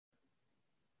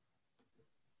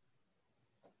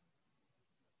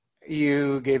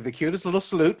you gave the cutest little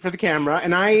salute for the camera,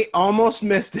 and I almost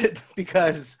missed it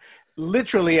because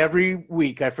literally every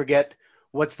week I forget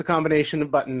what's the combination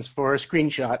of buttons for a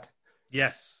screenshot.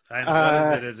 Yes. And what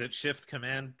is it? Is it Shift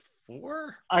Command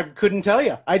 4? I couldn't tell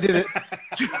you. I did it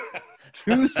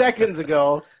 2 seconds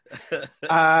ago.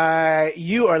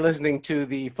 You are listening to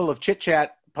the Full of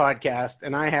Chit-Chat podcast,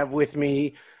 and I have with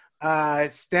me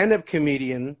stand-up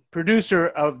comedian, producer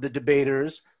of The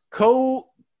Debaters,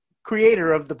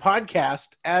 co-creator of the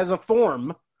podcast as a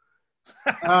form,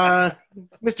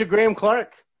 Mr. Graham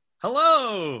Clark.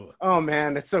 Hello. Oh,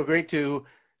 man, it's so great to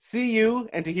see you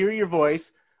and to hear your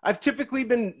voice. I've typically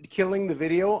been killing the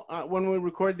video when we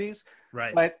record these,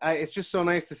 right? But it's just so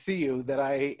nice to see you that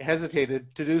I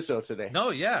hesitated to do so today. No,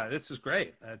 yeah, this is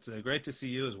great. It's great to see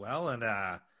you as well, and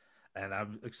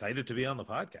I'm excited to be on the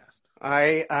podcast.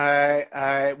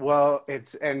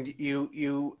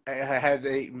 You had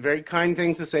very kind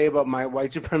things to say about my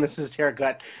white supremacist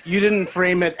haircut. You didn't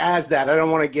frame it as that. I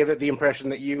don't want to give it the impression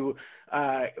that you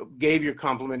gave your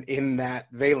compliment in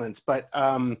that valence, but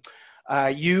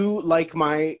you like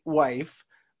my wife.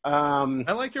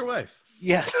 I like your wife.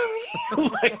 Yes,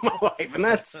 you like my wife, and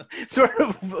that's sort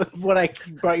of what I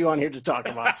brought you on here to talk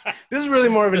about. This is really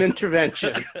more of an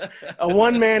intervention, a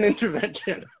one-man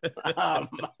intervention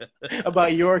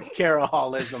about your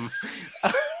Kara-holism.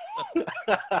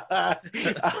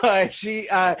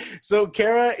 So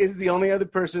Kara is the only other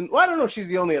person. Well, I don't know if she's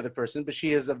the only other person, but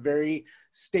she has a very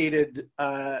stated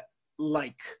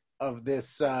like of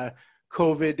this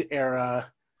COVID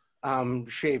era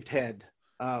shaved head.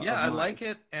 I like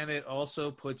it, and it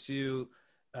also puts you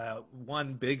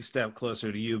one big step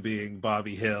closer to you being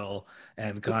Bobby Hill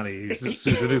and Connie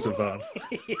Susan Usabone.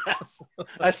 Yes,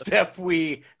 a step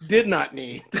we did not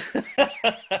need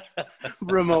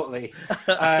remotely.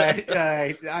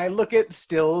 I look at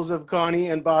stills of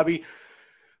Connie and Bobby.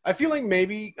 I feel like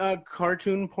maybe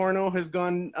cartoon porno has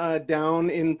gone down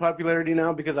in popularity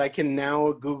now because I can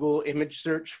now Google image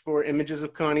search for images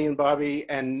of Connie and Bobby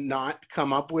and not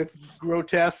come up with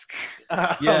grotesque.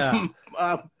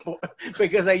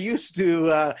 Because I used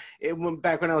to,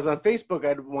 back when I was on Facebook,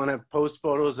 I'd want to post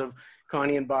photos of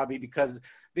Connie and Bobby because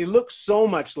they look so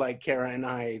much like Kara and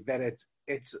I that it's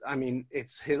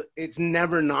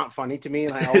never not funny to me,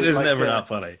 and I always not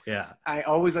funny. Yeah, I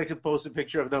always like to post a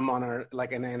picture of them on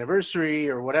an anniversary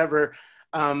or whatever.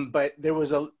 But there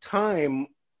was a time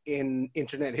in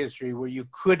internet history where you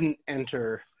couldn't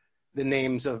enter the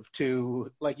names of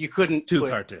two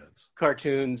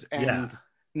cartoons and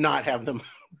not have them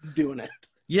doing it.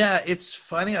 Yeah, it's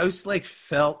funny. I was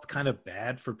felt kind of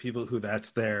bad for people who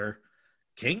that's their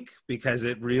kink because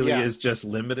it really is just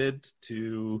limited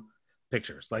to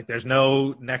pictures. There's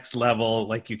no next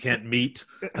level. You can't meet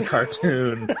a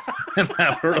cartoon and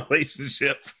have a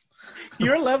relationship.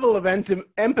 Your level of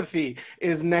empathy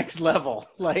is next level.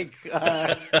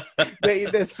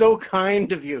 They're so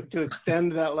kind of you to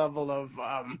extend that level of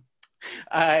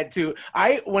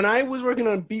when I was working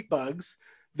on Beat Bugs,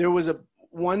 there was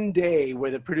one day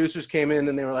where the producers came in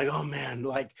and they were like, oh man,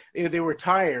 they were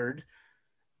tired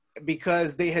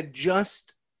because they had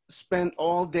just spent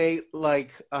all day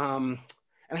and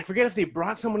I forget if they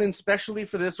brought someone in specially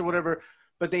for this or whatever,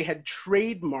 but they had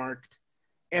trademarked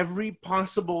every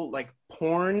possible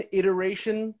porn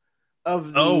iteration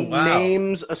of the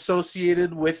names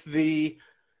associated with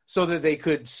so that they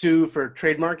could sue for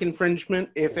trademark infringement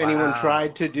if anyone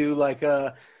tried to do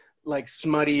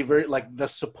smutty The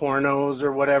Sopornos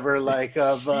or whatever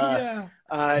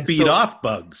beat off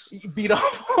bugs. Beat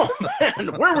off. Oh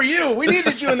man, where were you? We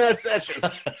needed you in that session.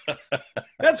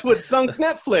 That's what sunk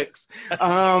Netflix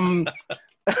down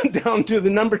to the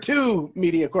number 2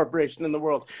 media corporation in the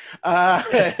world. But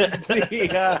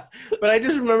I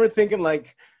just remember thinking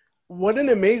what an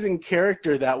amazing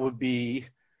character that would be.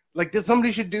 That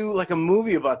somebody should do a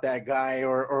movie about that guy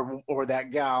or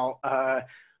that gal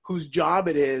whose job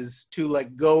it is to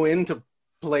go into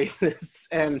places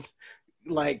and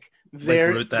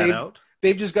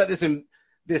they've just got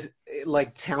this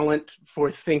talent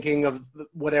for thinking of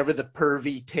whatever the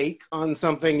pervy take on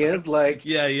something is.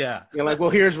 Well,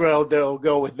 here's where they'll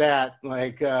go with that.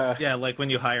 When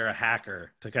you hire a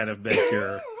hacker to kind of make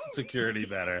your security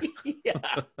better.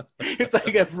 Yeah, it's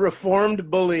like a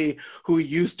reformed bully who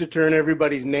used to turn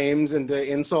everybody's names into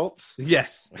insults.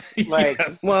 Yes.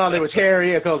 Well, there was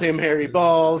Harry, I called him Harry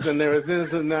Balls, and there was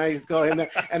this, and I used to call him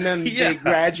that. And then they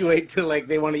graduate to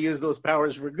they want to use those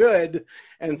powers for good,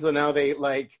 and so now they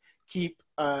keep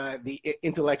the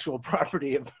intellectual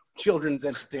property of children's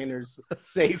entertainers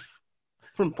safe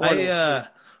from portals.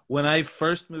 When I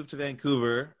first moved to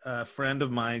Vancouver, a friend of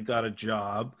mine got a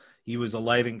job. He was a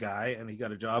lighting guy, and he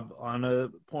got a job on a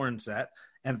porn set.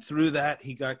 And through that,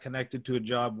 he got connected to a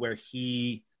job where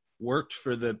he worked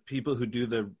for the people who do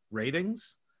the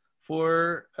ratings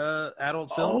for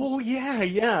adult films. Oh, yeah,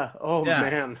 yeah. Oh, Yeah.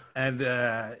 man. And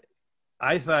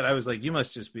I thought, I was like, you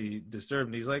must just be disturbed.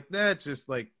 And he's like, nah, it's just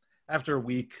like after a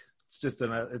week, it's just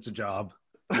it's a job.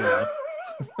 You know?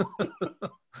 Oh,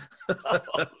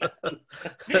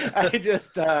 I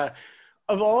just of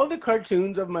all the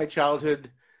cartoons of my childhood,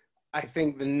 I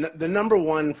think the number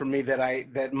one for me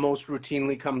that most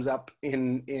routinely comes up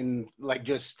in like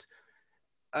just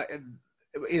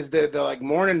is the like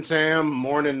Morning Sam,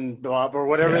 Morning Bob, or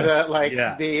whatever. Yes,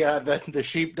 the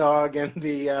sheepdog and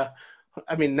the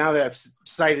I mean, now that I've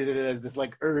cited it as this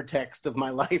like text of my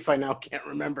life, I now can't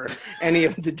remember any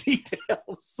of the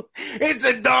details. It's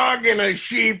a dog and a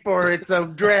sheep, or it's a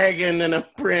dragon and a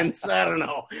prince. I don't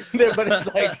know. But it's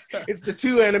like, it's the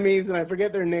two enemies, and I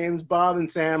forget their names, Bob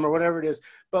and Sam, or whatever it is.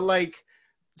 But like,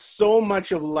 so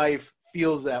much of life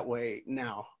feels that way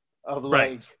now. Of like,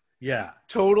 right. Yeah,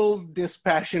 total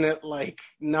dispassionate, like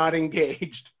not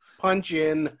engaged, punch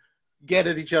in, get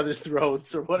at each other's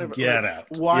throats or whatever. Get like, out.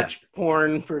 Watch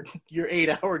porn for your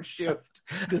 8-hour shift.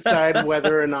 Decide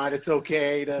whether or not it's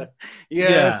okay to.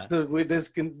 Yes,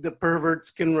 the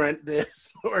perverts can rent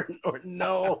this or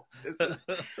no. This is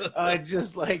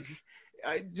just like.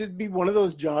 I'd just be one of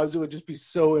those jobs that would just be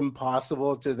so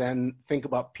impossible to then think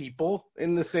about people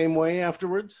in the same way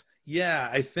afterwards. Yeah,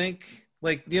 I think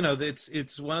like, you know,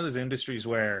 it's one of those industries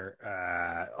where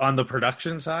on the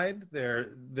production side, there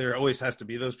always has to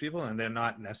be those people, and they're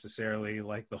not necessarily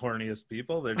like the horniest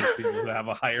people. They're just people who have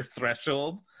a higher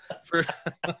threshold for,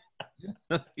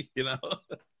 you know.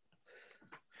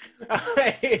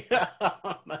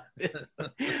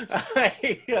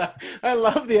 I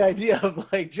love the idea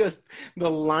of like just the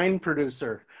line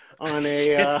producer on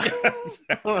a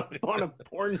on a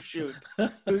porn shoot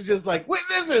who's just like, wait,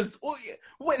 this is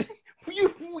what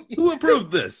you who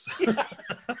approved this? Yeah.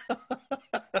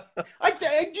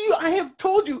 I have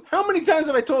told you, how many times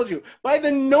have I told you, by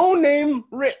the no-name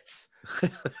Ritz,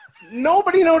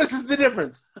 nobody notices the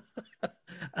difference.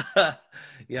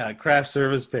 Yeah, craft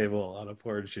service table on a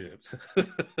porn shoot.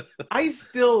 I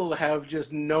still have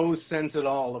just no sense at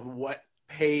all of what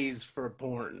pays for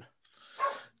porn.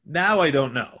 Now I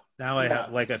don't know. Now I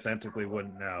have, like, authentically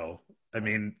wouldn't know. I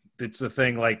mean, it's the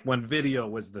thing, like when video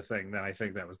was the thing, then I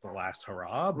think that was the last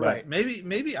hurrah. But right.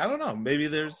 maybe I don't know. Maybe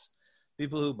there's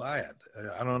people who buy it.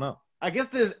 I don't know. I guess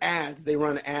there's ads. They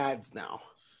run ads now.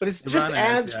 But it's just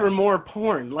ads for more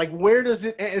porn. Like, where does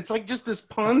it... It's like just this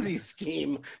Ponzi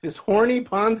scheme. This horny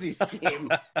Ponzi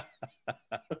scheme.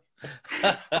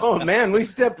 Oh, man, we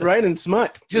stepped right in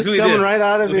smut. Just coming right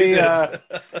out of the...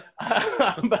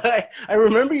 but I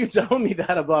remember you telling me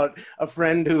that about a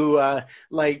friend who,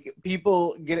 like,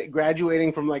 people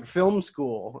graduating from, like, film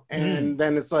school. And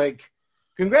then it's like,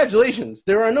 congratulations,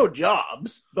 there are no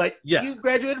jobs, but you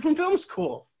graduated from film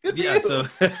school. Good for you. So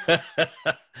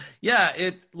yeah,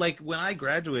 it like when I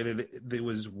graduated, it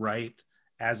was right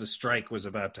as a strike was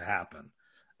about to happen,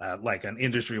 like an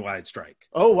industry-wide strike.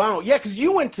 Oh wow, yeah, because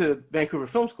you went to Vancouver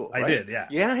Film School, right? I did, yeah.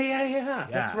 Yeah.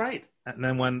 That's right. And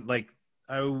then when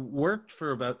I worked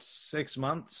for about 6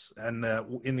 months and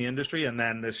in the industry, and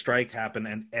then the strike happened,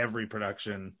 and every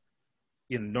production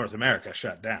in North America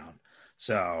shut down.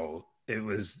 So it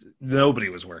was nobody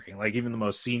was working. Like even the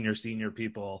most senior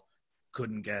people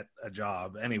couldn't get a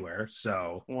job anywhere.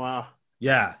 So wow,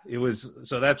 yeah, it was.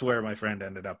 So that's where my friend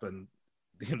ended up and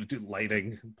do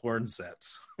lighting porn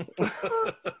sets.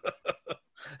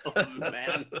 Oh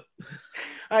man,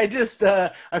 I just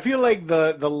I feel like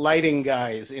the lighting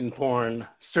guys in porn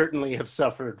certainly have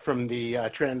suffered from the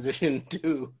transition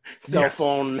to cell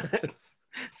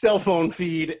phone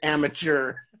feed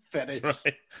amateur fetish. That's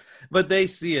right. But they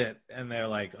see it and they're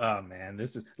like, "Oh man,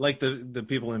 this is like the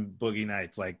people in Boogie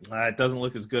Nights. Like, it doesn't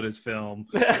look as good as film."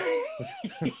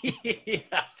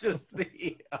 Yeah, just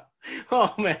the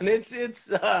oh man, it's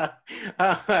the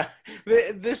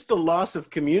loss of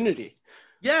community.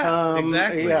 Yeah,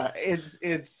 exactly. Yeah, it's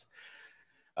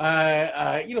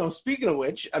speaking of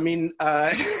which, I mean,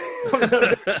 there's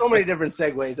so many different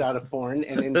segues out of porn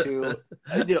and into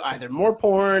either more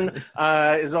porn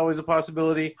is always a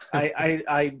possibility.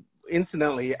 I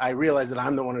incidentally, I realized that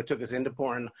I'm the one who took us into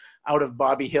porn out of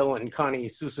Bobby Hill and Connie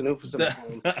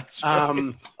Susanufusum. That's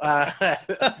right.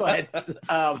 But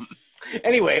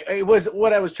anyway, it was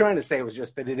what I was trying to say was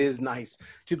just that it is nice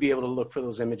to be able to look for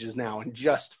those images now and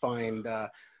just find.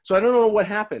 So I don't know what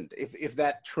happened if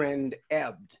that trend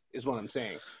ebbed, is what I'm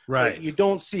saying. Right. Like, you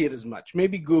don't see it as much.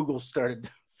 Maybe Google started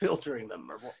filtering them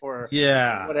or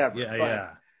Yeah, whatever.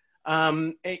 yeah, But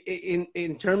yeah.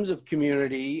 in terms of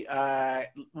community,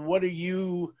 what are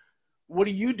you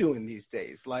doing these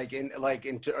days?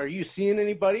 Are you seeing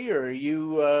anybody, or are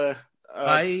you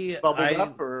bubbled I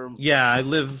up, or? yeah, I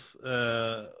live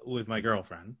with my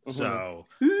girlfriend, Mhm. so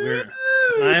we're.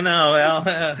 I know.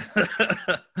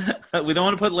 Well, we don't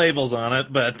want to put labels on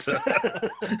it, but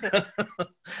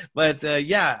but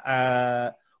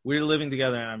yeah, we're living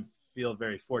together, and I feel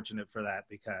very fortunate for that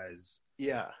because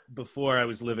Yeah. before I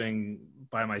was living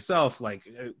by myself, like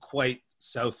quite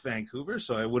South Vancouver,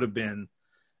 so I would have been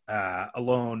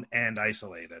alone and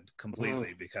isolated Mhm.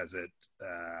 completely because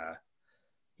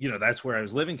that's where I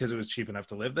was living because it was cheap enough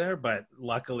to live there. But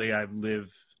luckily, I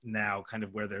live now kind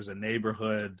of where there's a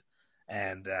neighborhood,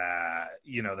 and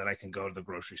that I can go to the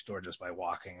grocery store just by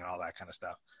walking and all that kind of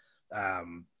stuff.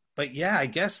 But yeah, I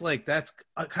guess like that's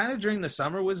kind of during the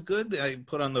summer was good. I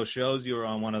put on those shows. You were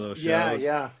on one of those Yeah, shows.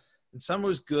 yeah. And summer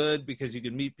was good because you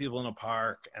could meet people in a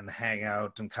park and hang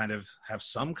out and kind of have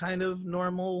some kind of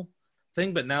normal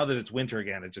thing. But now that it's winter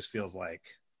again, it just feels like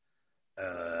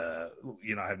I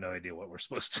have no idea what we're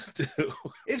supposed to do.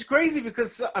 It's crazy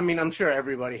because I mean I'm sure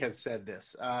everybody has said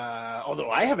this, although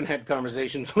I haven't had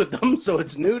conversations with them, so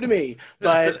it's new to me.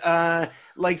 But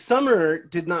like summer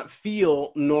did not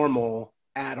feel normal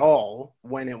at all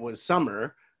when it was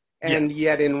summer, Yeah. and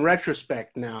yet in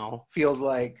retrospect now feels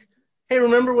like, hey,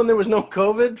 remember when there was no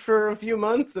COVID for a few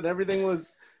months and everything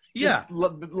was just Yeah.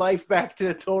 life back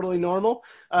to totally normal,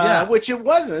 Yeah. which it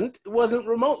wasn't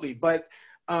remotely, but.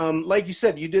 Like you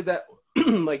said, you did that,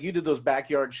 like you did those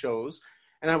backyard shows,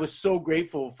 and I was so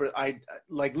grateful for. I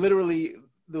like literally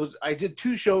those. I did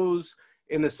 2 shows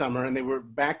in the summer, and they were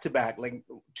back to back, like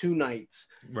 2 nights,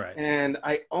 Right. and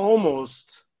I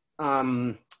almost.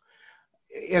 And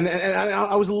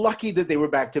I was lucky that they were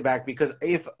back to back because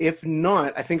if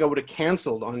not, I think I would have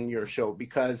canceled on your show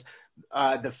because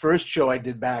the first show I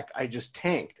did back, I just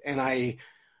tanked, and I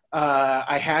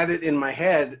had it in my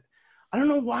head. I don't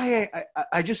know why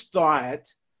I just thought,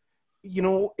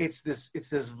 it's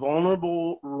this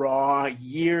vulnerable, raw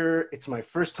year. It's my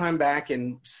first time back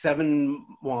in 7,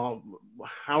 well,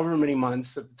 however many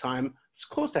months at the time. It's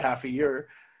close to half a year.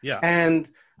 Yeah. And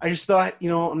I just thought,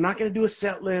 I'm not going to do a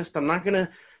set list. I'm not going to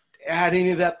add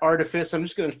any of that artifice. I'm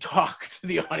just going to talk to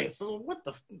the audience. What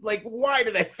why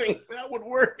did I think that would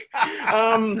work?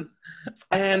 And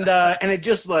it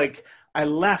just like, I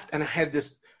left and I had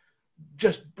this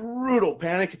just brutal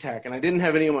panic attack, and I didn't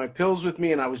have any of my pills with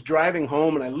me, and I was driving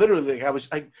home, and I literally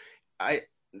I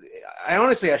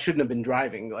honestly I shouldn't have been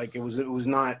driving. Like it was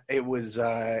that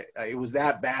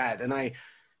bad, and I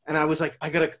was like, I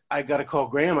gotta call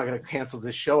Graham. I gotta cancel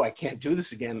this show. I can't do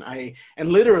this again.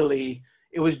 And literally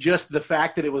it was just the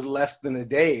fact that it was less than a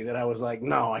day that I was like,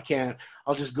 no, I can't.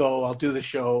 I'll just go. I'll do the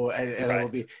show, and it'll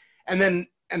be. And then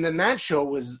that show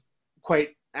was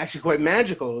quite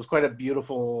magical. It was quite a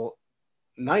beautiful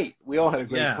night. We all had a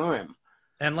great time.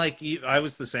 And like I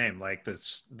was the same. Like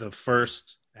the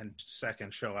first and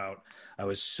second show out, I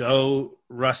was so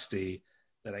rusty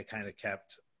that I kind of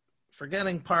kept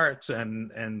forgetting parts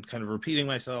and kind of repeating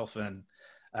myself. And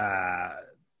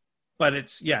but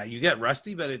it's you get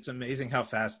rusty, but it's amazing how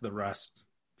fast the rust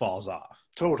falls off.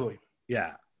 Totally.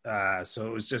 Yeah. So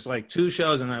it was just like 2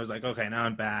 shows, and I was like, okay, now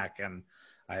I'm back, and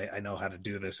I know how to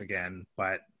do this again.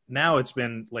 But now it's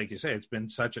been, like you say, it's been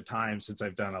such a time since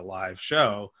I've done a live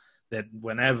show that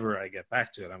whenever I get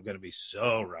back to it, I'm going to be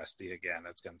so rusty again.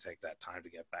 It's going to take that time to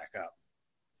get back up.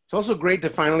 It's also great to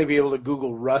finally be able to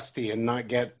Google Rusty and not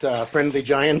get Friendly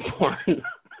Giant porn.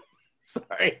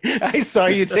 Sorry, I saw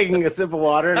you taking a sip of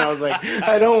water, and I was like,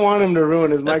 I don't want him to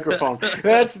ruin his microphone.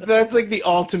 That's like the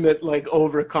ultimate like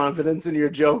overconfidence in your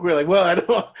joke. We're like,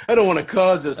 well, I don't want to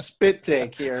cause a spit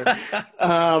take here.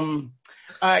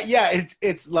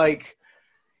 It's like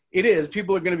it is.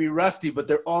 People are going to be rusty, but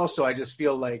they're also. I just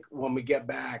feel like when we get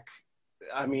back.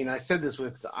 I mean, I said this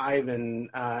with Ivan,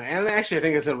 and actually, I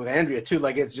think I said it with Andrea too.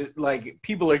 Like, it's just like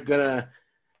people are gonna.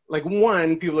 Like,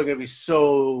 1, people are going to be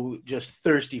so just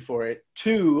thirsty for it.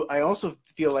 2, I also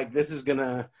feel like this is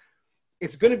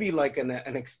it's going to be like an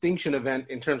extinction event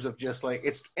in terms of just like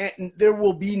there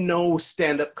will be no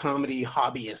stand-up comedy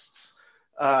hobbyists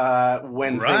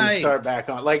when things start back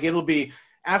on. Like, it'll be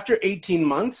after 18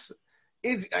 months,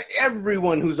 it's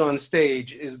everyone who's on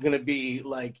stage is going to be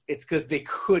like, it's because they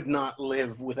could not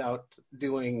live without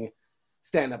doing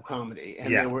stand-up comedy.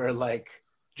 And they were like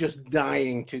just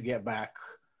dying to get back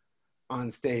on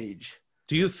stage.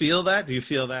 Do you feel that? Do you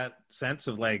feel that sense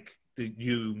of like, did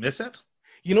you miss it?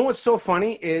 You know what's so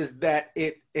funny is that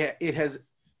it has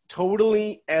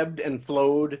totally ebbed and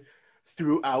flowed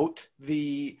throughout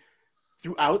the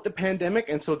pandemic,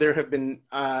 and so there have been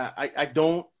I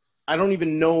don't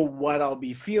even know what I'll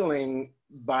be feeling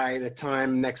by the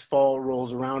time next fall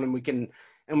rolls around and we can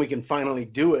finally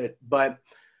do it. But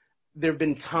there have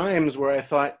been times where I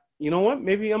thought, you know what,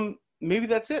 maybe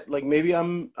that's it. Like maybe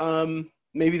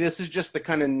maybe this is just the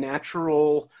kind of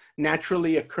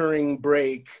naturally occurring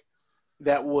break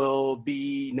that will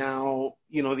be now,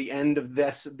 the end of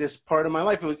this part of my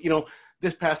life. It was,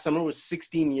 this past summer was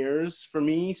 16 years for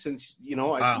me since,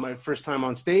 Wow. my first time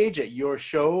on stage at your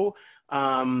show.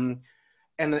 And,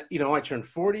 I turned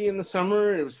 40 in the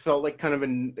summer. It felt like kind of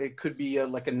it could be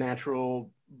like a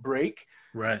natural break.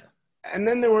 Right. And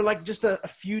then there were like just a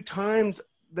few times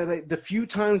the few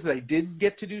times that I did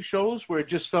get to do shows where it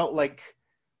just felt like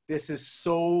this is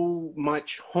so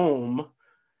much home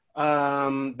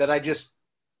that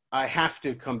I have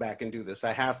to come back and do this.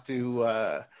 I have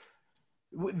to,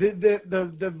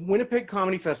 the Winnipeg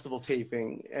Comedy Festival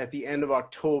taping at the end of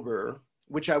October,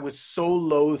 which I was so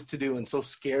loath to do and so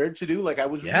scared to do. Like I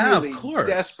was really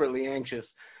desperately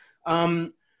anxious,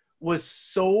 was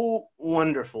so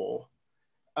wonderful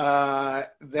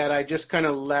that I just kind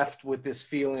of left with this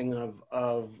feeling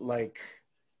of like,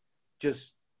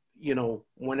 just,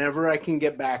 whenever I can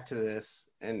get back to this,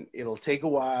 and it'll take a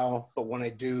while, but when I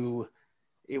do,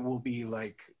 it will be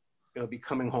like, it'll be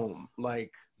coming home.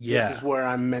 Like, this is where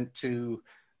I'm meant to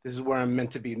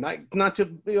be. Not to,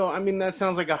 that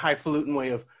sounds like a highfalutin way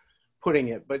of putting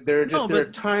it, but there are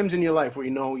times in your life where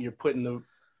you're put in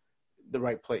the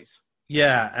right place.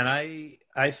 Yeah. And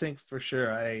I think for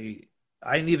sure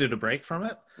I needed a break from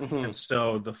it. Mm-hmm. And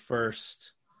so the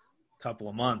first couple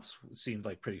of months seemed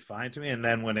like pretty fine to me. And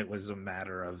then when it was a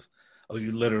matter of,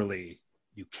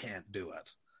 you can't do it.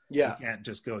 Yeah. You can't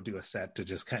just go do a set to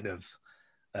just kind of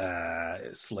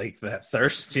slake that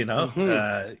thirst,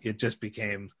 Mm-hmm. It just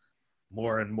became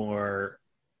more and more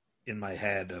in my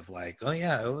head of like,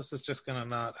 this is just going to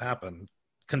not happen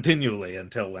continually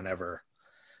until whenever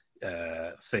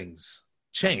things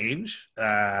change.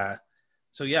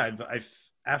 So yeah, I've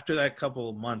after that couple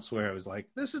of months where I was like,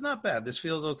 this is not bad, this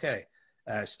feels okay.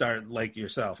 Start like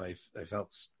yourself. I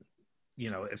felt,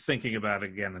 thinking about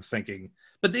it again and thinking,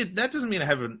 but that doesn't mean I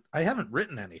haven't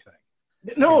written anything.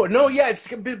 No, yeah,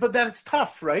 but that's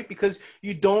tough, right? Because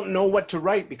you don't know what to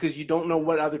write, because you don't know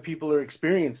what other people are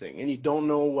experiencing, and you don't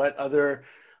know what other,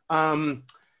 and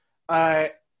I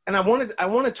want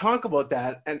to talk about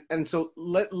that, and so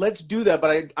let's do that.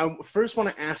 But I first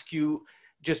want to ask you,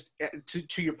 just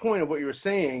to your point of what you were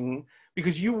saying,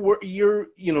 because you're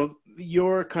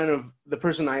kind of the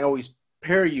person I always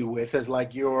pair you with as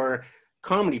like your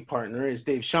comedy partner is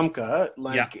Dave Shumka,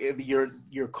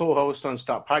 your co-host on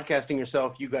Stop Podcasting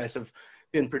Yourself. You guys have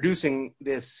been producing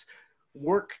this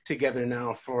work together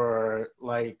now for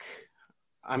like,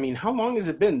 how long has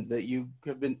it been that you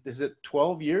have been? Is it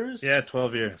 12 years? Yeah,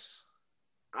 12 years.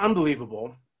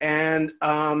 Unbelievable. And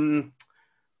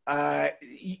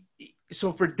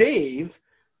so for Dave,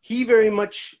 he very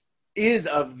much is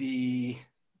of the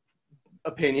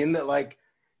opinion that like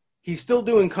he's still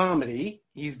doing comedy.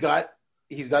 He's got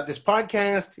this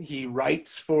podcast. He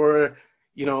writes for,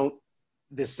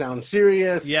 This Sounds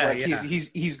Serious.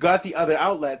 He's got the other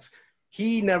outlets.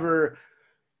 He never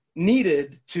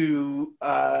needed to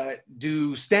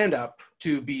do stand-up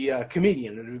to be a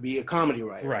comedian or to be a comedy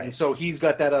writer. Right. And so he's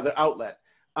got that other outlet.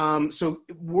 So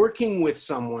working with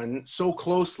someone so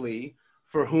closely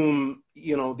for whom,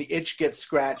 the itch gets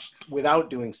scratched without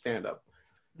doing stand-up,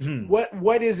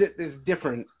 what is it that's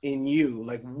different in you?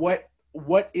 Like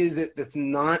what is it that's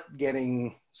not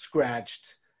getting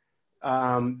scratched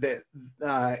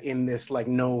that in this like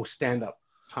no stand-up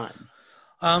time?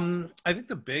 I think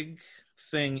the big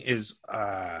thing is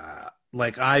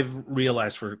like I've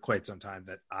realized for quite some time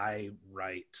that I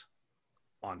write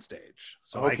on stage.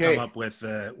 So I come up with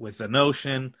a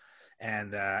notion,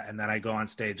 and then I go on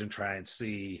stage and try and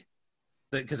see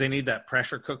that, because I need that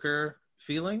pressure cooker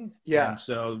feeling. Yeah. And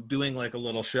so doing like a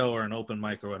little show or an open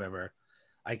mic or whatever,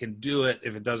 I can do it.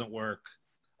 If it doesn't work,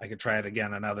 I could try it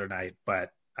again another night.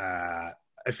 But I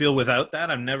feel without that,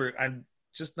 I'm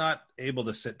just not able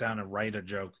to sit down and write a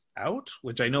joke out,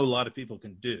 which I know a lot of people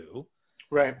can do.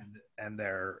 Right. And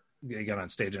they get on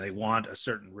stage and they want a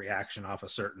certain reaction off a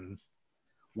certain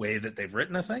way that they've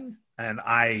written a thing. And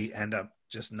I end up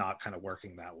just not kind of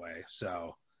working that way.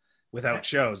 So without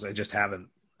shows, I just haven't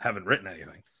written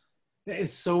anything.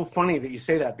 It's so funny that you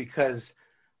say that, because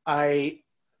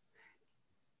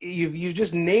you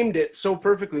just named it so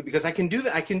perfectly, because I can do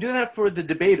that. I can do that for the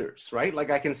debaters, right? Like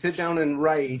I can sit down and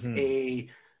write a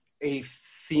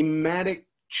thematic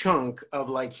chunk of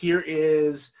like, here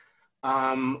is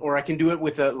or I can do it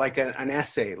with an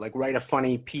essay, like write a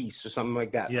funny piece or something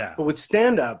like that. Yeah. But with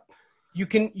stand up, you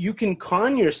can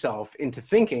con yourself into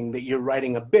thinking that you're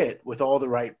writing a bit with all the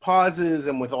right pauses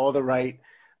and with all the right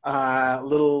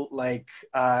little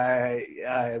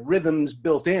rhythms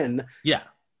built in. Yeah.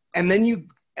 And then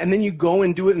you go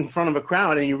and do it in front of a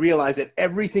crowd, and you realize that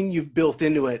everything you've built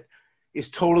into it is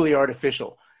totally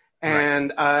artificial.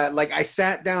 And I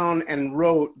sat down and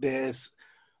wrote this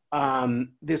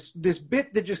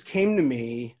bit that just came to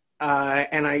me,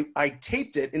 and I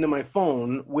taped it into my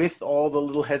phone with all the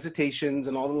little hesitations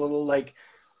and all the little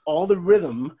all the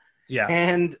rhythm. Yeah.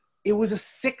 And it was a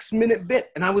 6-minute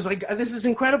bit, and I was like, "This is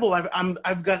incredible!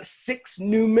 I've got 6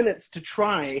 new minutes to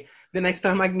try the next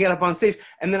time I can get up on stage."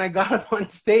 And then I got up on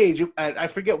stage. I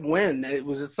forget when. It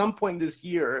was at some point this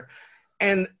year,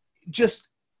 and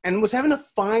was having a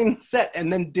fine set,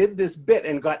 and then did this bit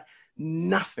and got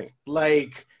nothing.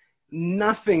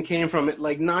 Nothing came from it.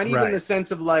 Not even the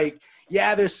sense of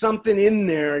there's something in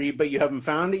there, but you haven't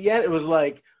found it yet. It was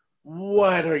like,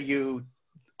 what are you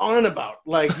on about?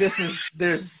 There's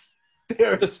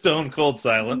the stone cold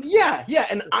silence. Yeah.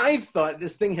 And I thought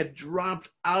this thing had dropped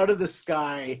out of the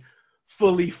sky,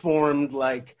 fully formed.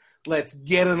 Let's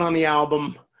get it on the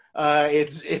album.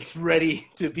 It's ready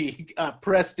to be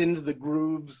pressed into the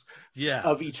grooves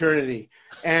of eternity.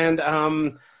 And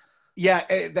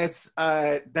that's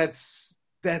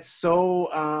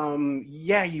so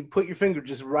you put your finger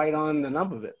just right on the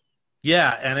nub of it.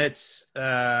 Yeah, and it's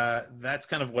that's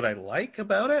kind of what I like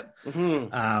about it.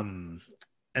 Mm-hmm.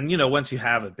 And once you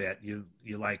have a bit, you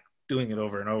like doing it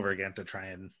over and over again to try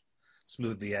and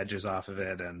smooth the edges off of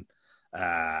it and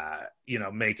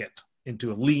make it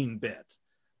into a lean bit.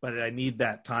 But I need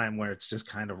that time where it's just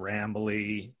kind of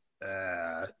rambly,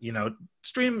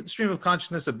 stream of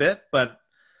consciousness a bit, but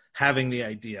having the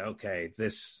idea, okay,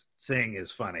 this thing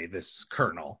is funny, this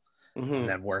kernel, and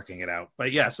then working it out.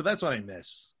 But yeah, so that's what I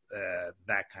miss,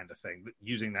 that kind of thing,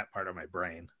 using that part of my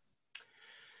brain.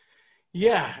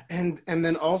 Yeah, and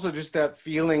then also just that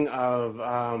feeling of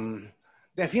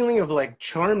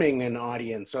charming an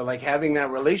audience, or having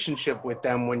that relationship with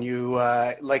them when you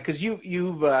because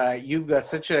you've got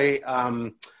such a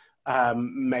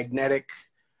magnetic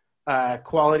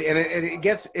quality, and it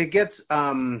gets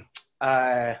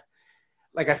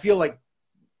I feel like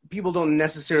people don't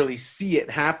necessarily see it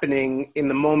happening in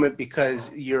the moment because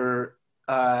your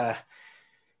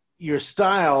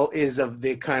style is of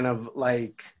the kind of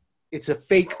it's a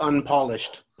fake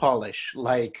unpolished polish, of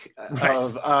that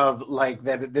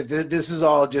this is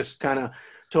all just kind of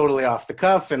totally off the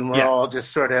cuff, and we're all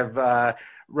just sort of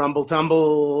rumble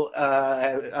tumble.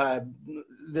 Hey,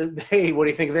 what do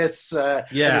you think of this? I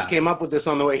just came up with this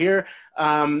on the way here,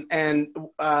 and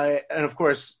of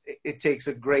course it takes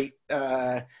a great.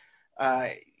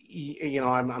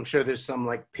 I'm sure there's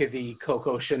some pithy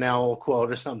Coco Chanel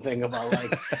quote or something about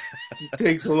it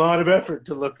takes a lot of effort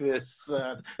to look this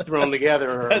thrown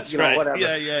together, or that's right. Whatever.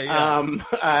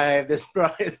 Yeah. This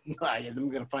probably I'm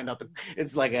gonna find out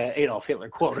it's like a Adolf Hitler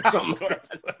quote or something.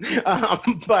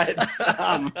 But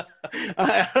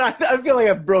I feel like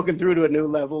I've broken through to a new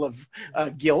level of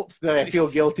guilt, that I feel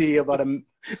guilty about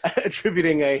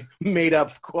attributing a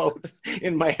made-up quote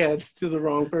in my head to the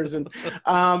wrong person.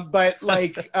 But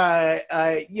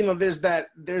there's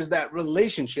that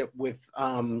relationship with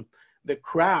the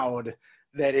crowd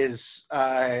that is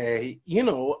quite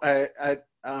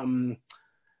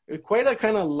a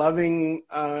kind of loving.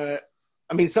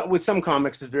 With some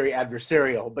comics it's very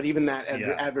adversarial, but even that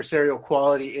adversarial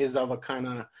quality is of a kind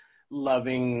of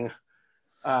loving.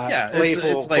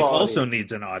 It's also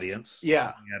needs an audience.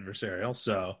 Yeah, adversarial.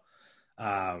 So,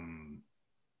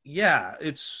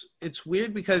 it's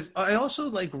weird because I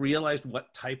also realized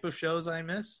what type of shows I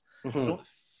miss. Mm-hmm. I don't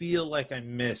feel like I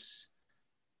miss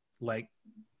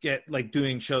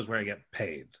doing shows where I get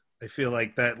paid. I feel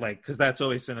like that, because that's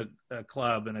always in a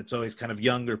club, and it's always kind of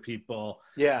younger people.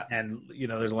 Yeah, and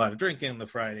there's a lot of drinking, the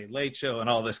Friday Late Show, and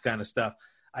all this kind of stuff.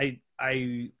 I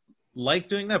like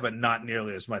doing that, but not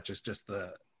nearly as much as just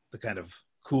the kind of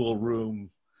cool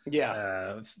room,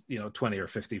 20 or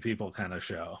 50 people kind of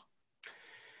show.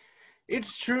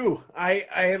 It's true.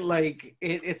 I like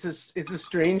it. It's a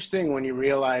strange thing when you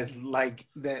realize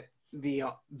that the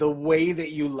way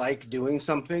that you like doing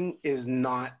something is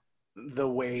not the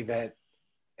way that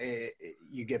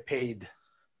you get paid.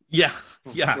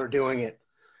 For doing it.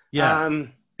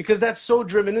 Because that's so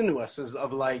driven into us, is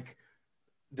of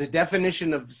the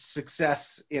definition of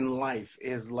success in life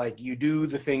is you do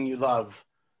the thing you love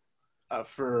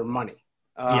for money.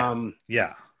 That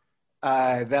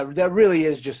really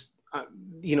is just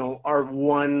our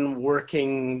one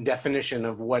working definition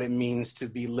of what it means to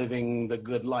be living the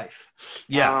good life.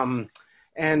 Yeah.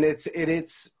 And it's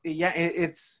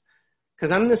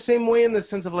because I'm the same way in the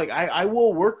sense of like I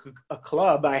will work a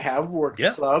club. I have worked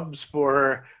clubs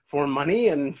for money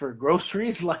and for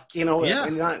groceries. Like they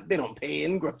don't pay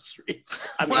in groceries.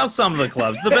 Some of the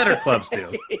clubs, the better clubs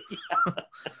do.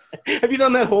 Have you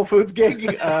done that Whole Foods gig?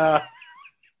 There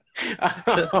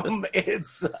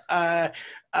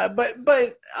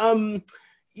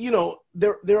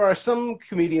are some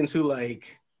comedians who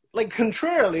like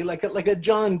contrarily, like a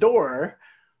John Doerr,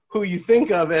 who you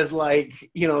think of as like,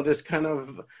 this kind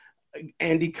of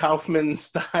Andy Kaufman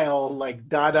style, like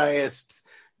Dadaist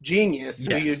genius,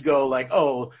 who you'd go like,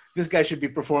 oh, this guy should be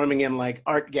performing in like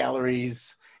art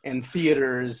galleries and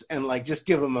theaters, and like just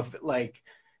give him a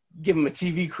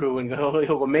TV crew and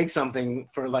he'll go make something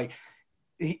for like.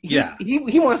 He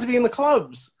wants to be in the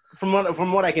clubs from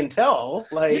what I can tell.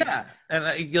 Like, yeah, and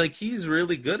he's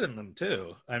really good in them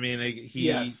too. I mean,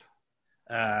 he's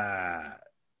I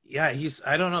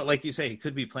don't know, like you say, he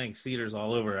could be playing theaters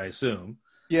all over, I assume.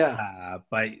 Yeah.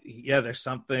 But yeah, there's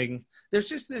something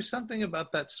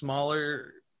about that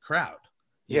smaller crowd.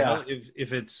 You know,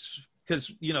 if it's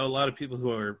because, a lot of people who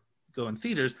are going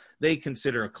theaters, they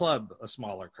consider a club a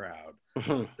smaller crowd.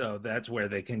 Mm-hmm. So that's where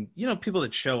they can, people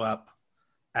that show up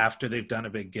after they've done a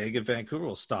big gig in Vancouver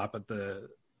will stop at the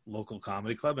local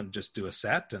comedy club and just do a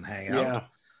set and hang out.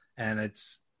 And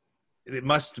it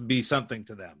must be something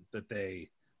to them that they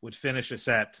would finish a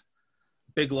set,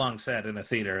 big long set in a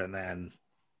theater, and then,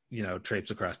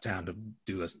 traipse across town to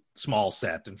do a small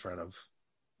set in front of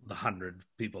the 100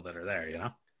 people that are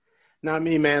there, Not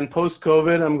me, man.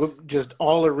 Post-COVID, I'm just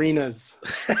all arenas.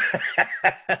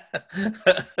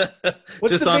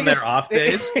 Just on their off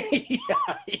days?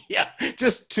 Yeah.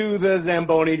 Just to the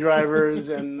Zamboni drivers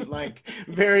and like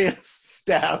various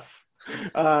staff. You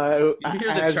hear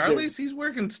that Charlie's? He's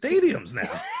working stadiums now.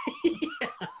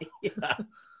 Yeah.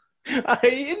 I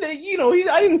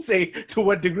didn't say to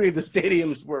what degree the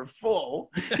stadiums were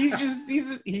full. He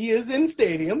is in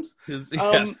stadiums.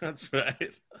 That's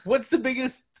right. What's the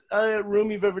biggest room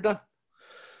you've ever done?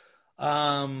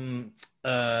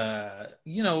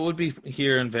 It would be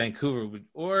here in Vancouver,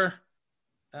 or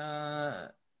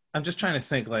I'm just trying to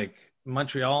think, like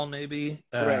Montreal maybe.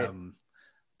 Right.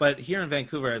 But here in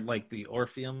Vancouver, I'd like the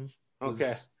Orpheum.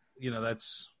 Okay.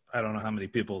 That's, I don't know how many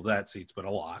people that seats, but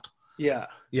a lot. Yeah.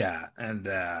 Yeah, and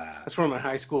that's where my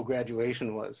high school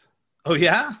graduation was. Oh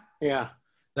yeah? Yeah.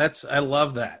 I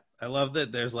love that. I love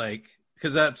that there's like,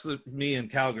 because that's me in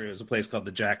Calgary. There's a place called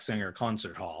the Jack Singer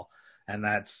Concert Hall, and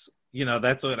that's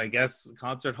what I guess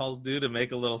concert halls do to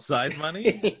make a little side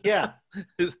money. Yeah,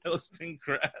 is hosting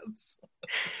crowds.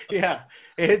 Yeah,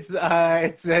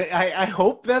 I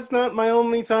hope that's not my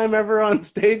only time ever on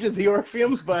stage at the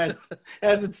Orpheum, but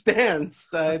as it stands,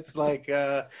 it's like,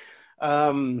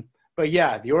 but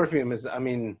yeah, the Orpheum is. I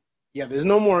mean, yeah, there's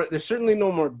certainly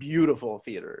no more beautiful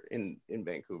theater in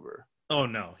Vancouver. Oh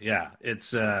no, yeah,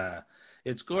 it's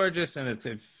gorgeous, and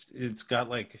it's got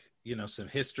like some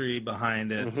history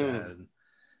behind it, mm-hmm.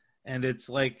 and it's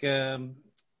like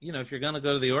if you're gonna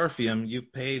go to the Orpheum,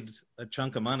 you've paid a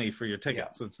chunk of money for your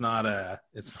tickets. Yeah. It's not a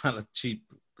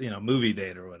cheap movie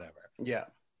date or whatever. Yeah.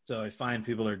 So I find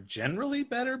people are generally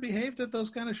better behaved at those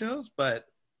kind of shows, but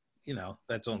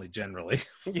that's only generally.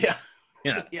 Yeah.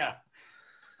 Yeah. Yeah.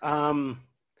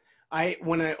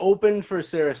 When I opened for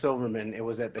Sarah Silverman, it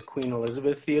was at the Queen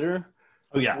Elizabeth Theater.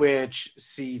 Oh yeah. Which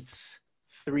seats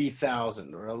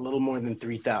 3,000 or a little more than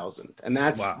 3,000. And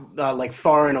that's like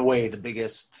far and away the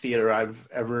biggest theater I've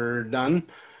ever done.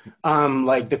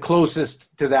 Like the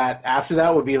closest to that after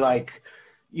that would be like,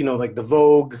 like the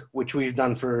Vogue, which we've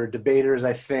done for debaters,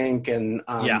 I think. And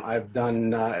I've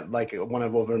done like one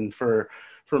I've opened for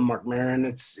Mark Maron.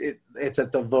 It's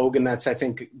at the Vogue, and that's I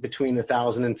think between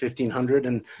 1,000 and 1,500,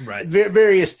 and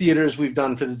various theaters we've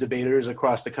done for the debaters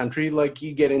across the country. Like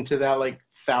you get into that like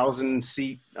 1,000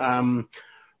 seat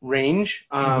range,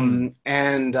 and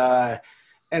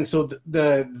so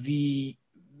the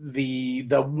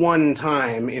one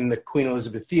time in the Queen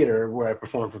Elizabeth Theater where I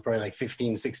performed for probably like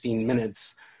 15, 16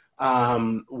 minutes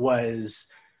was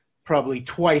probably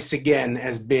twice again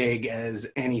as big as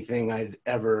anything I'd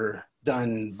ever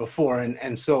done before,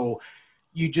 and so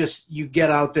you get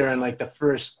out there, and like the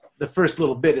first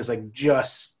little bit is like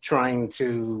just trying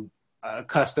to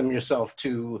accustom yourself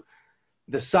to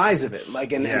the size of it,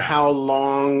 like and how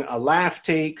long a laugh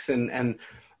takes, and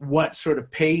what sort of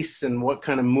pace and what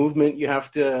kind of movement you have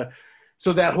to.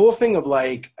 So that whole thing of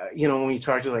like when you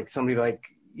talk to like somebody like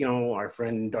our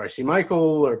friend Darcy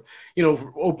Michael, or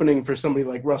opening for somebody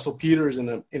like Russell Peters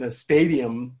in a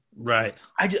stadium, right?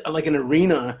 Like an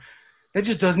arena. That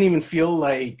just doesn't even feel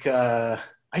like.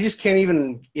 I just can't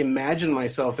even imagine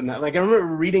myself in that. Like, I remember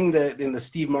reading in the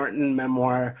Steve Martin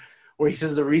memoir where he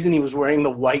says the reason he was wearing the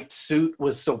white suit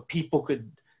was so people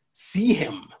could see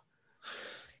him.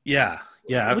 Yeah,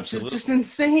 which is just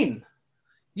insane.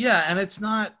 Yeah, and it's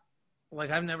not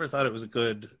like, I've never thought it was a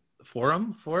good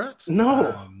forum for it.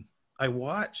 No. I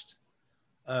watched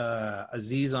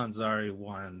Aziz Ansari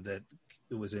one that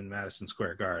it was in Madison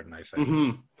Square Garden, I think.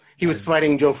 Mm-hmm. He was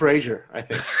fighting Joe Frazier, I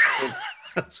think.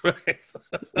 That's right.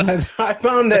 I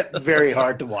found that very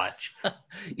hard to watch.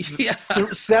 Yeah.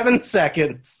 7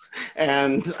 seconds.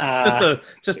 And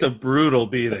just a brutal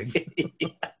beating.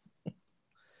 Yes.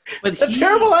 But a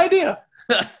terrible idea.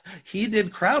 He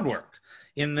did crowd work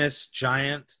in this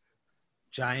giant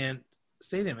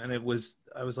stadium. And I was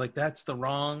like, that's the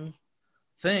wrong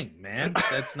thing, man.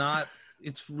 That's not,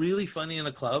 it's really funny in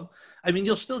a club. I mean,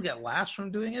 you'll still get laughs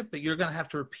from doing it, but you're going to have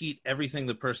to repeat everything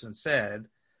the person said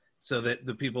so that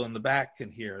the people in the back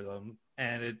can hear them.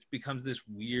 And it becomes this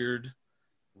weird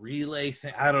relay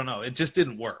thing. I don't know. It just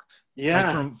didn't work.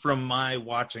 Yeah. Like from my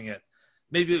watching it,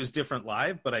 maybe it was different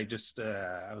live, but I just,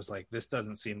 I was like, this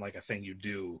doesn't seem like a thing you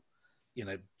do in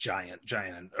a giant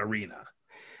arena.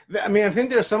 I mean, I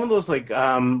think there's some of those like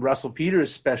Russell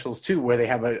Peters specials too, where they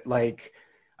have a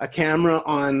camera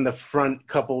on the front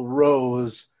couple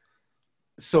rows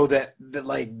so that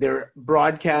like they're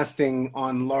broadcasting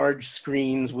on large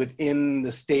screens within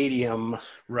the stadium,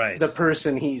 right, the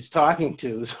person he's talking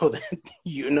to, so that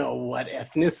you know what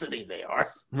ethnicity they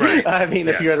are. Right. I mean,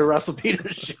 yes. If you're at a Russell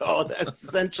Peters show, that's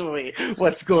essentially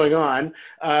what's going on.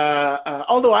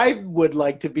 Although I would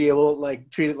like to be able to like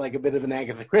treat it like a bit of an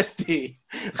Agatha Christie,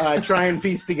 try and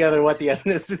piece together what the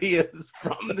ethnicity is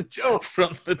from the joke.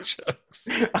 From the jokes.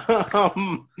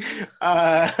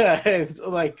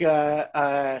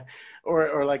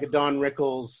 Or like a Don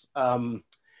Rickles.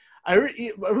 I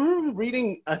remember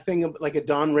reading a thing like a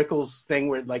Don Rickles thing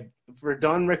where like for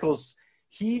Don Rickles,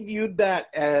 he viewed that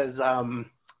as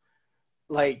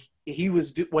like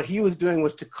what he was doing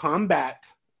was to combat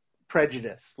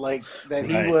prejudice, like that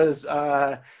right. He was,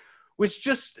 which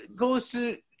just goes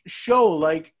to show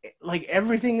like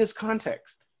everything is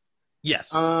context.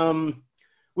 Yes.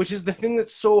 Which is the thing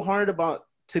that's so hard about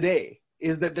today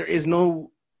is that there is no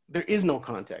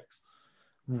context.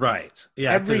 Right.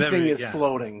 Yeah. Everything is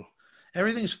floating.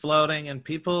 Everything's floating, and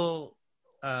people,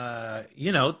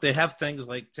 they have things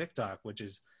like TikTok, which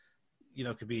is,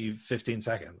 could be 15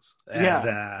 seconds. And,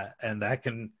 and that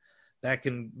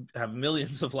can have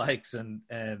millions of likes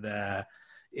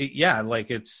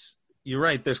you're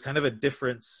right. There's kind of a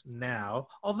difference now.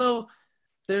 Although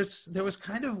there was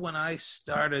kind of, when I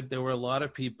started, there were a lot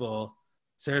of people,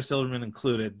 Sarah Silverman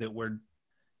included, that were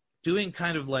doing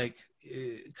kind of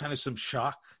some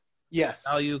shock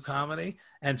value comedy.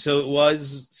 And so it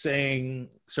was saying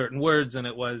certain words and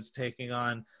it was taking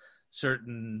on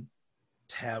certain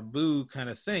taboo kind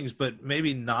of things, but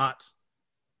maybe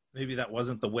that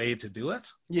wasn't the way to do it.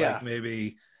 Yeah. Like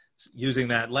maybe using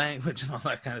that language and all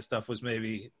that kind of stuff was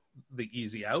maybe the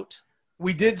easy out.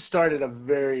 We did start at a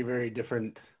very, very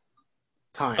different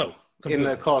time in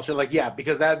the culture. Like, yeah,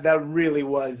 because that really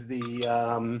was the,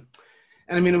 and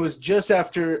I mean, it was just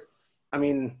after, I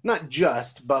mean, not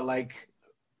just, but like,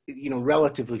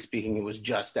 relatively speaking, it was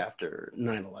just after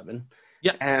 9/11.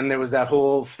 Yeah. And there was that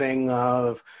whole thing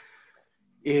of,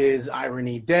 is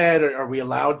irony dead? Or are we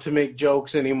allowed to make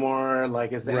jokes anymore?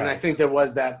 Like, right. And I think there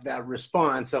was that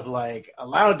response of like,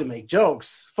 allowed to make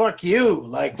jokes? Fuck you!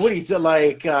 Like, what do you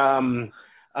like? And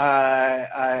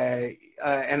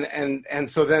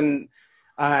so then,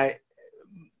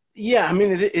 yeah. I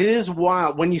mean, it is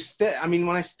wild when you when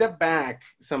I step back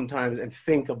sometimes and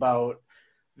think about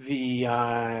the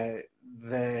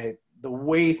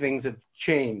way things have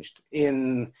changed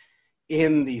in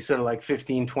the sort of like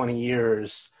 15, 20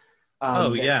 years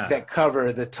that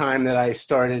cover the time that I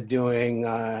started doing.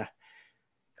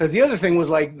 Because the other thing was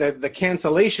like the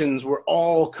cancellations were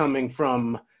all coming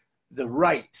from the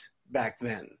right back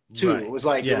then too. Right. It was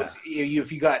like,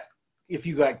 if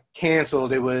you got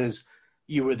canceled, it was,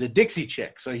 you were the Dixie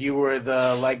Chicks, or you were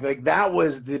the like that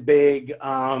was the big,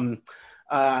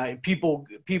 people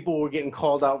were getting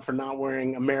called out for not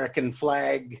wearing American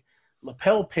flag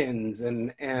lapel pins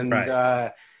and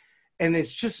right. And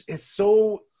it's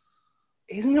so,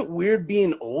 isn't it weird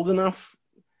being old enough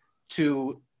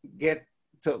to get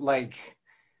to like,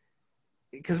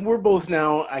 because we're both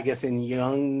now, I guess, in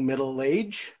young middle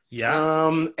age.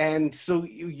 Yeah. And so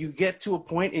you get to a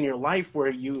point in your life where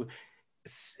you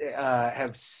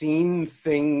have seen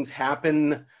things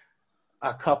happen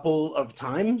a couple of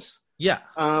times. Yeah.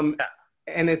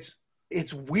 And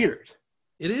it's weird.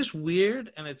 It is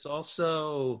weird, and it's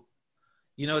also,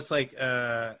 it's like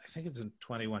I think it's in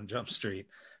 21 Jump Street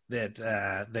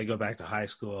that they go back to high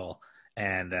school,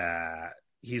 and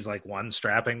he's like one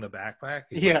strapping the backpack.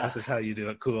 He's like, this is how you do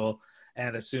it, cool.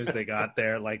 And as soon as they got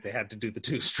there, like they had to do the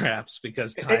 2 straps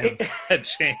because time had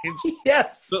changed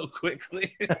so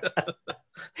quickly.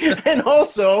 And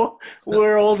also,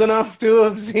 we're old enough to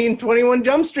have seen 21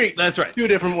 Jump Street. That's right. 2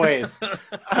 different ways.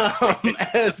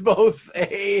 As both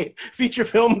a feature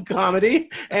film comedy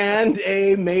and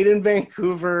a made in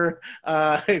Vancouver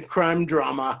crime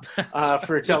drama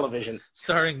for television.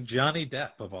 Starring Johnny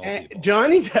Depp, of all people.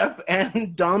 Johnny Depp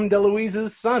and Dom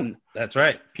DeLuise's son. That's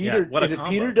right. Peter, is it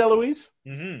combo. Peter DeLuise?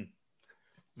 Mm-hmm.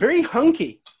 Very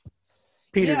hunky,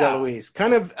 Peter DeLuise.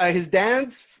 Kind of his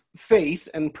dad's face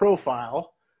and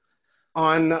profile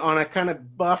on a kind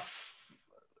of buff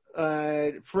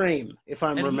frame, if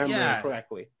I'm remembering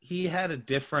correctly. He had a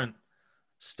different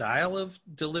style of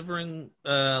delivering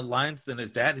lines than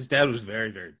his dad. His dad was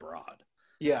very, very broad.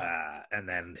 Yeah. And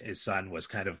then his son was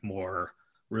kind of more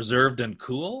reserved and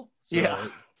cool. So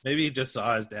maybe he just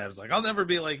saw his dad was like, I'll never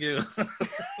be like you.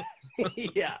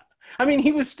 Yeah. I mean,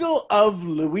 he was still of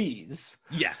Louise.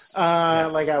 Yes.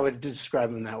 Like I would describe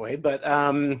him that way. But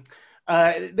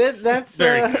that's...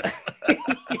 very good.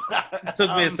 It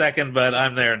took me a second, but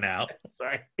I'm there now.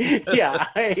 Sorry.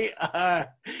 Yeah.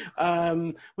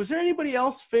 Was there anybody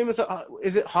else famous?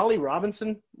 Is it Holly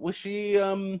Robinson? Was she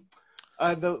from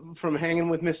Hanging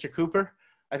with Mr. Cooper?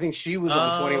 I think she was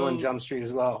on 21 Jump Street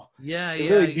as well. Yeah,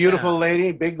 really beautiful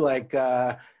lady, big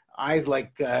eyes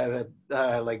like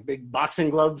big boxing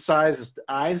glove size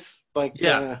eyes. I've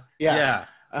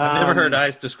never heard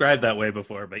eyes described that way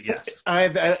before, but yes.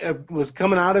 I was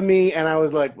coming out of me, and I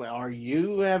was like, well, are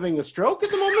you having a stroke at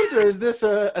the moment, or is this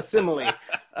a simile?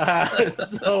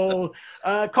 So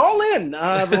call in.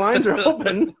 The lines are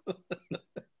open.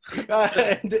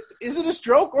 Is it a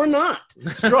stroke or not?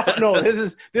 No,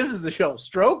 this is the show.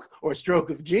 Stroke or stroke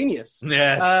of genius?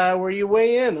 Yes. Where you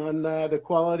weigh in on the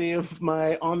quality of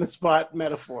my on-the-spot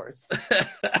metaphors.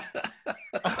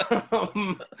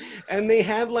 And they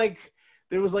had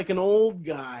there was an old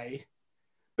guy.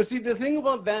 But see, the thing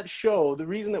about that show, the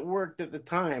reason it worked at the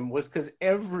time was because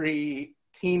every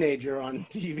teenager on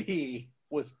TV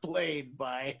was played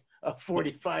by a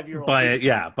 45-year-old.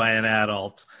 By an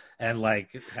adult, and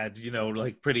had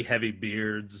pretty heavy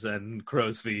beards and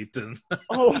crow's feet and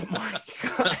Oh my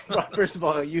god. Well, first of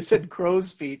all, you said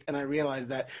crow's feet, and I realized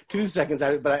that 2 seconds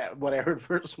out, but what I heard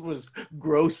first was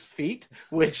gross feet,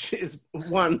 which is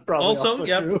probably also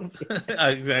true.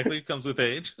 Exactly, comes with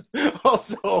age.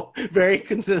 Also very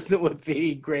consistent with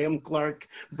the Graham Clark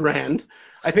brand.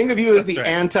 I think of you as the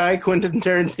anti-Quentin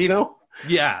Tarantino.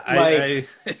 Yeah, I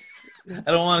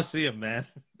don't want to see him, man.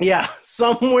 Yeah,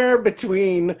 somewhere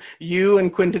between you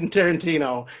and Quentin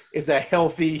Tarantino is a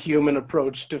healthy human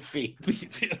approach to feet.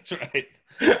 That's right.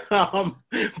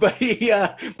 But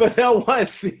that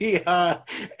was the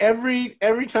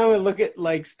every time I look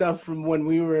at stuff from when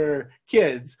we were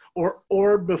kids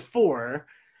or before,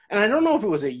 and I don't know if it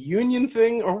was a union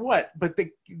thing or what, but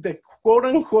the quote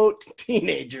unquote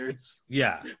teenagers,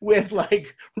 with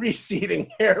receding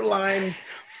hairlines,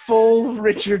 full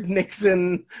Richard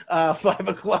Nixon 5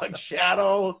 o'clock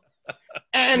shadow,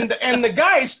 and the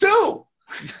guys too.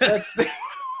 That's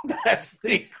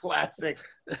the classic.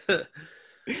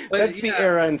 That's the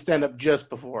era in stand-up just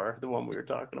before the one we were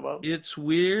talking about. It's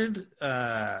weird,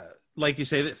 like you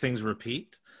say, that things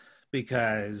repeat,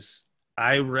 because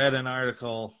I read an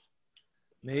article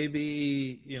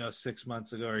maybe 6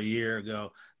 months ago or a year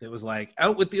ago that was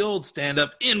out with the old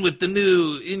stand-up, in with the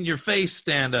new, in your face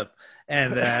stand-up.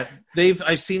 And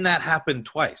I've seen that happen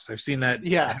twice. I've seen that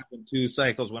happen 2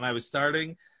 cycles. When I was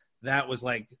starting, that was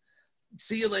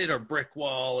see you later, brick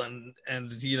wall, and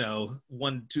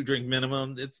 1-2 drink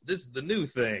minimum. This is the new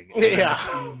thing.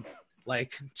 And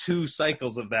 2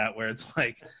 cycles of that where it's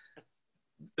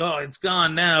oh, it's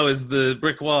gone now, is the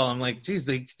brick wall. I'm geez,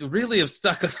 they really have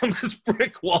stuck us on this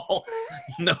brick wall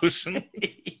notion.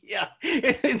 Yeah,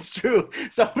 it's true.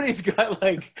 Somebody's got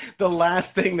the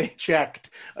last thing they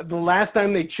checked. The last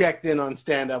time they checked in on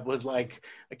stand-up was a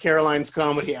Caroline's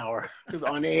Comedy Hour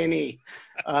on A&E.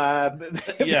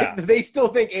 They still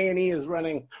think A&E is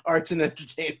running arts and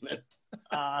entertainment.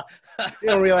 They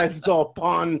don't realize it's all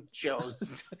pawn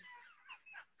shows.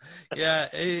 Yeah,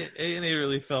 A&E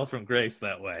really fell from grace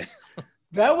that way.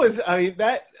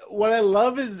 What I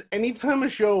love is anytime a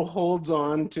show holds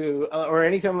on to, or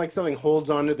anytime something holds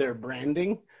on to their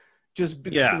branding, just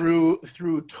Yeah.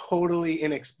 through totally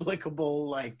inexplicable,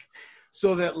 like,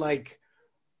 so that, like,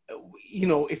 you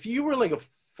know, if you were like a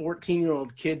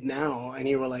 14-year-old kid now and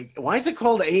you were like, why is it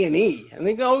called A&E? And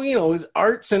they go, you know, it's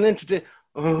arts and entertainment.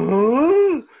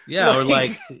 Yeah, or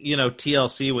like, you know,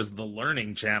 TLC was the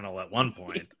learning channel at one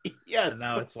point. Yes. And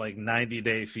now it's like 90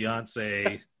 Day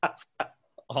Fiance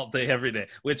all day, every day,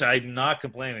 which I'm not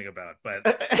complaining about. But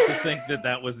to think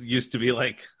that was used to be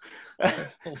like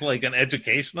an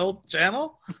educational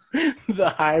channel. The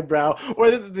highbrow,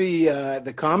 or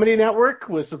the Comedy Network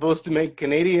was supposed to make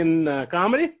Canadian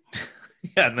comedy.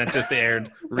 Yeah, and then just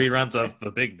aired reruns of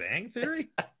The Big Bang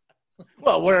Theory.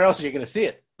 Well, where else are you going to see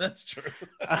it? That's true.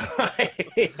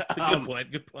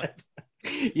 Good point.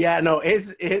 Yeah, no,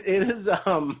 it is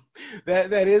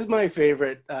that is my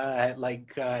favorite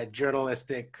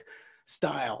journalistic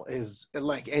style, is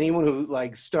like anyone who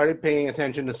like started paying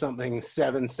attention to something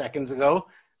 7 seconds ago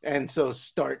and so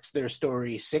starts their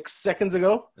story 6 seconds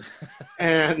ago.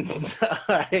 And all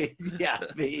right, yeah,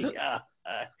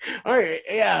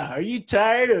 are you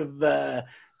tired of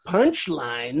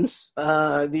punchlines?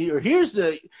 Here's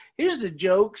the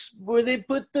jokes where they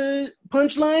put the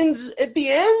punchlines at the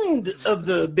end of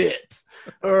the bit,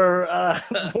 or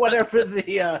whatever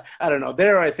the I don't know.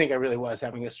 There, I think I really was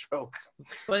having a stroke.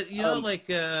 But you know,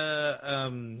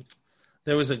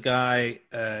 there was a guy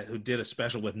who did a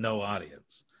special with no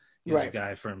audience. He was a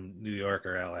guy from New York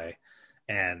or LA,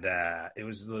 and it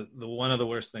was the one of the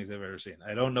worst things I've ever seen.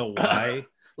 I don't know why,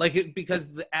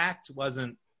 because the act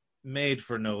wasn't made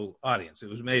for no audience. It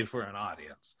was made for an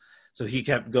audience. So he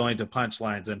kept going to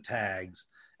punchlines and tags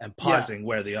and pausing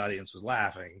where the audience was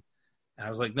laughing. And I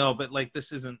was like, no, but like,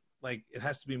 this isn't like, it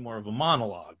has to be more of a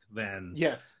monologue than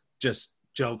just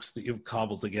jokes that you've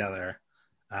cobbled together.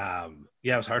 It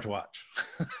was hard to watch.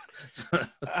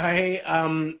 I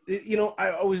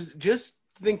was just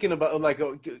thinking about, like,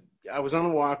 I was on a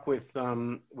walk with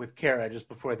Kara just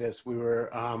before this. We were,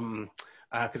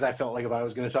 because I felt like if I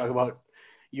was going to talk about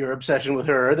your obsession with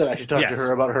her, that I should talk to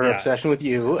her about her obsession with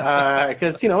you.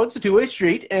 Because, you know, it's a two-way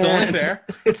street. And it's only fair.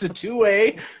 It's a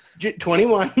two-way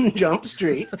 21 jump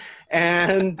street.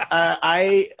 And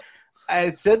I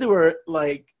had said to her,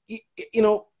 like, you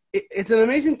know, it's an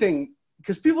amazing thing,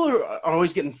 because people are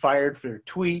always getting fired for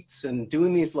tweets and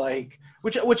doing these, like,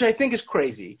 which I think is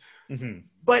crazy. Mm-hmm.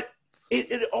 But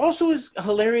it also is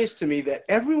hilarious to me that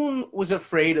everyone's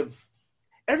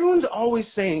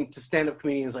always saying to stand-up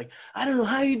comedians, like, I don't know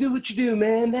how you do what you do,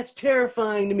 man. That's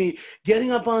terrifying to me,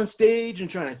 getting up on stage and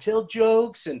trying to tell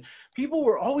jokes. And people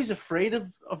were always afraid of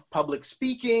public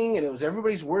speaking, and it was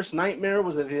everybody's worst nightmare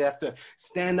was that they'd have to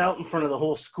stand out in front of the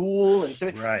whole school and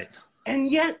say, right.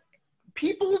 And yet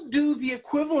people do the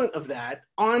equivalent of that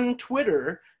on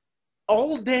Twitter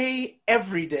all day,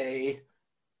 every day,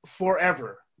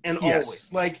 forever and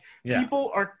always. Like,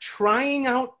 people are trying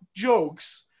out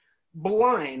jokes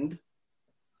blind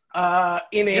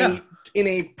in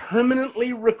a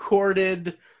permanently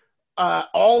recorded,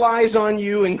 all eyes on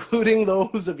you, including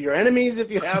those of your enemies if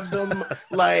you have them.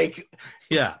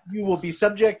 You will be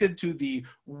subjected to the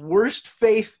worst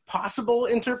faith possible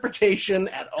interpretation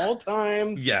at all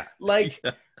times.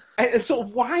 And so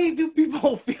why do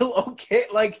people feel okay?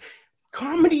 Like,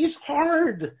 comedy's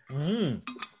hard.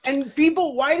 And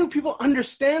why do people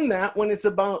understand that when it's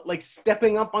about, like,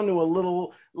 stepping up onto a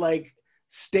little, like,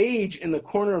 stage in the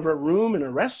corner of a room in a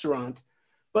restaurant,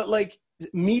 but, like,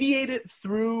 mediate it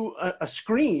through a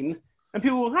screen, and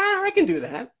people go, I can do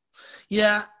that.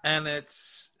 Yeah, and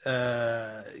it's,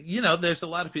 there's a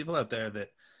lot of people out there that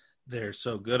they're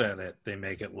so good at it, they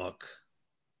make it look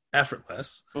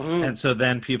effortless. Mm-hmm. And so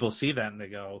then people see that and they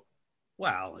go,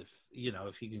 wow, if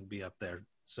he can be up there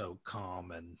so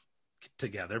calm and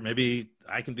together, maybe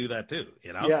I can do that too,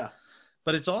 you know? Yeah.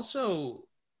 But it's also,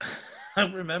 I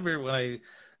remember when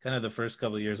the first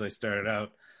couple of years I started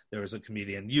out, there was a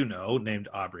comedian, named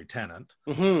Aubrey Tennant.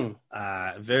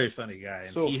 Mm-hmm. Very funny guy. And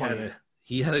so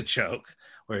he had a joke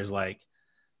where he's like,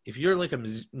 if you're like a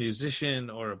musician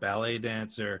or a ballet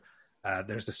dancer,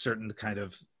 there's a certain kind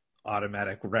of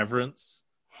automatic reverence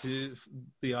to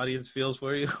the audience feels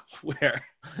for you, where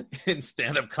in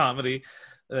stand-up comedy,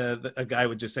 a guy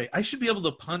would just say, I should be able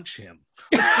to punch him.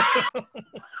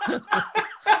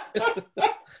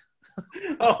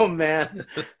 Oh, man.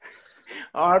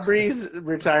 Aubrey's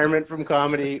retirement from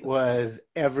comedy was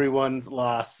everyone's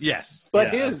loss. Yes.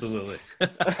 But his. Absolutely.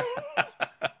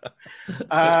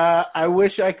 I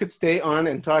wish I could stay on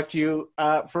and talk to you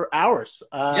for hours.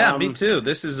 Me too.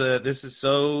 This is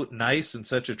so nice and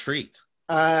such a treat.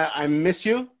 I miss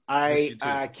you.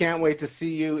 I can't wait to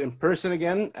see you in person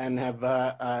again and have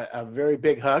a very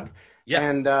big hug. Yeah.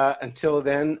 And until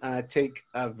then, take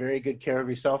very good care of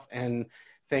yourself. And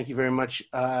thank you very much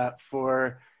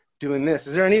for doing this.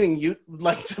 Is there anything you'd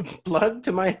like to plug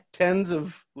to my tens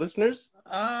of listeners?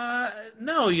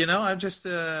 No, I'm just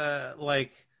I'm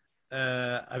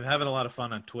having a lot of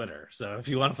fun on Twitter. So if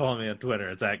you want to follow me on Twitter,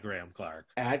 it's at Graham Clark.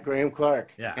 At Graham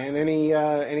Clark. Yeah. And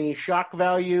any shock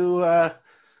value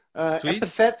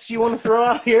epithets you want to throw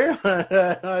out here,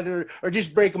 or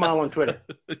just break them all on Twitter?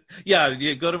 Yeah,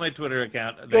 go to my Twitter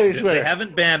account. They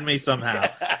haven't banned me somehow,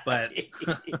 but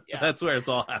that's where it's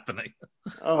all happening.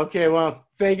 Okay, well,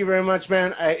 thank you very much,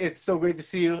 man. It's so great to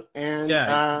see you. And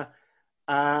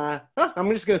I'm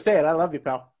just gonna say it. I love you,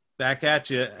 pal. Back at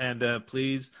you, and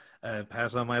please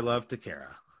pass on my love to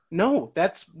Kara. No,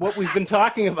 that's what we've been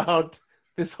talking about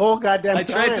this whole goddamn time.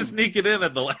 I tried to sneak it in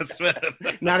at the last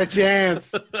minute. Not a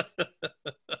chance.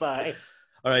 Bye.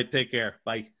 All right, take care.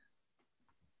 Bye.